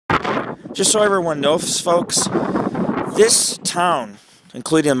Just so everyone knows, folks, this town,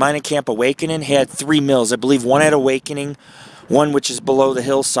 including the mining camp Awakening, had 3 mills. I believe one at Awakening, one which is below the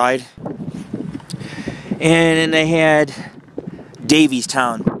hillside, and then they had Davies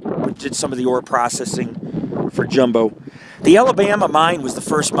Town, which did some of the ore processing for Jumbo. The Alabama mine was the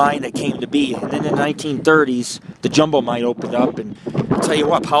first mine that came to be, and then in the 1930s, the Jumbo mine opened up. And I'll tell you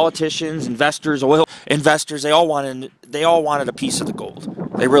what, politicians, investors, oil investors, they all wanted a piece of the gold.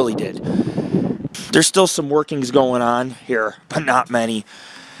 They really did. There's still some workings going on here, but not many.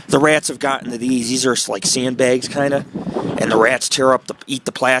 The rats have gotten to these. These are like sandbags, kind of, and the rats eat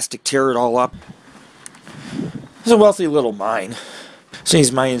the plastic, tear it all up. It's a wealthy little mine. Some of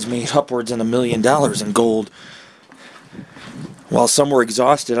these mines made upwards of $1 million in gold. While some were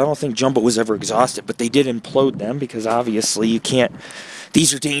exhausted, I don't think Jumbo was ever exhausted, but they did implode them because obviously you can't.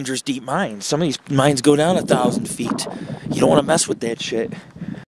 These are dangerous deep mines. Some of these mines go down 1,000 feet. You don't want to mess with that shit.